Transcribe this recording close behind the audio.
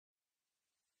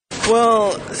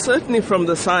Well, certainly from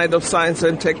the side of science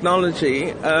and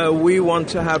technology, we want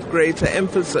to have greater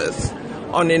emphasis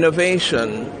on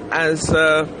innovation as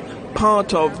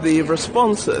part of the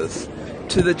responses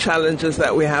to the challenges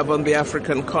that we have on the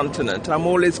African continent. I'm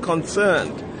always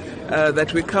concerned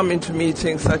that we come into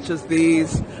meetings such as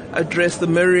these, address the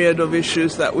myriad of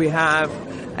issues that we have,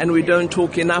 and we don't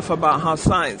talk enough about how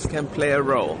science can play a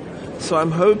role. So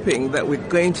I'm hoping that we're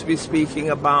going to be speaking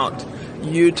about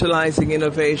utilizing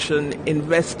innovation,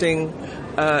 investing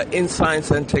in science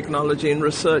and technology, in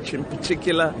research in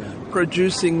particular,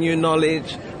 producing new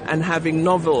knowledge, and having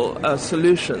novel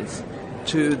solutions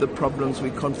to the problems we're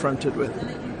confronted with.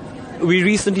 We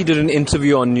recently did an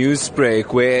interview on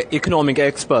Newsbreak where economic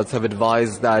experts have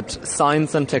advised that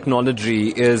science and technology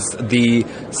is the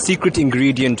secret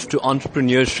ingredient to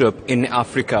entrepreneurship in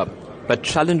Africa. But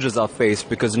challenges are faced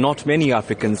because not many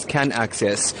Africans can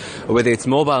access, whether it's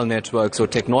mobile networks or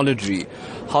technology.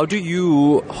 How do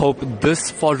you hope this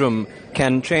forum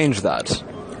can change that?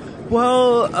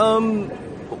 Well,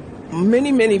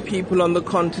 many people on the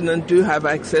continent do have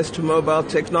access to mobile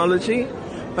technology,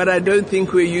 but I don't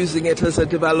think we're using it as a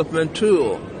development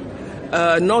tool.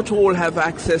 Not all have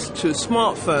access to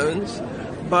smartphones,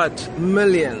 but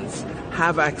millions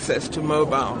have access to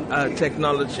mobile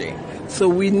technology. So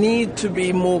we need to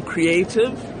be more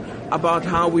creative about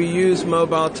how we use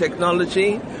mobile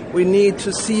technology. We need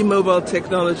to see mobile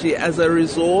technology as a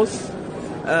resource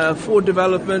for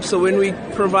development. So when we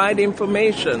provide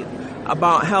information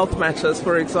about health matters,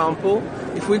 for example,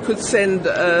 if we could send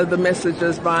the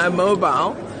messages via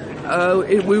mobile,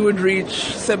 we would reach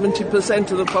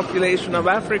 70% of the population of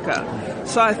Africa.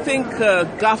 So I think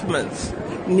governments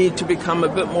need to become a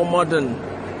bit more modern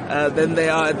than they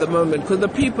are at the moment, because the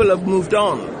people have moved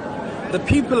on. The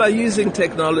people are using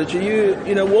technology.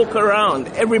 You know, walk around,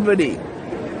 everybody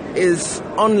is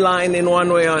online in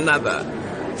one way or another.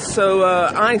 So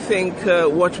I think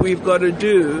what we've got to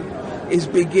do is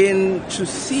begin to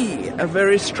see a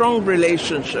very strong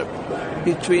relationship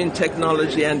between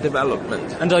technology and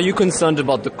development. And are you concerned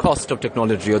about the cost of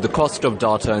technology or the cost of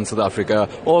data in South Africa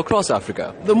or across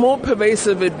Africa? The more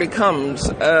pervasive it becomes,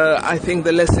 I think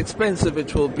the less expensive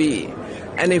it will be.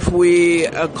 And if we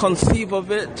conceive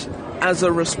of it as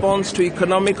a response to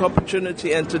economic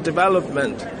opportunity and to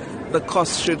development, the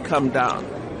cost should come down.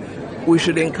 We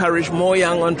should encourage more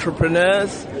young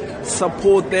entrepreneurs,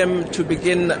 support them to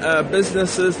begin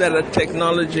businesses that are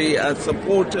technology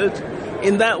supported.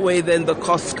 In that way, then the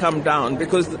costs come down,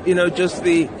 because, you know, just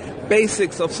the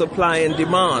basics of supply and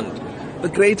demand, the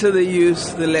greater the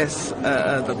use, the less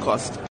the cost.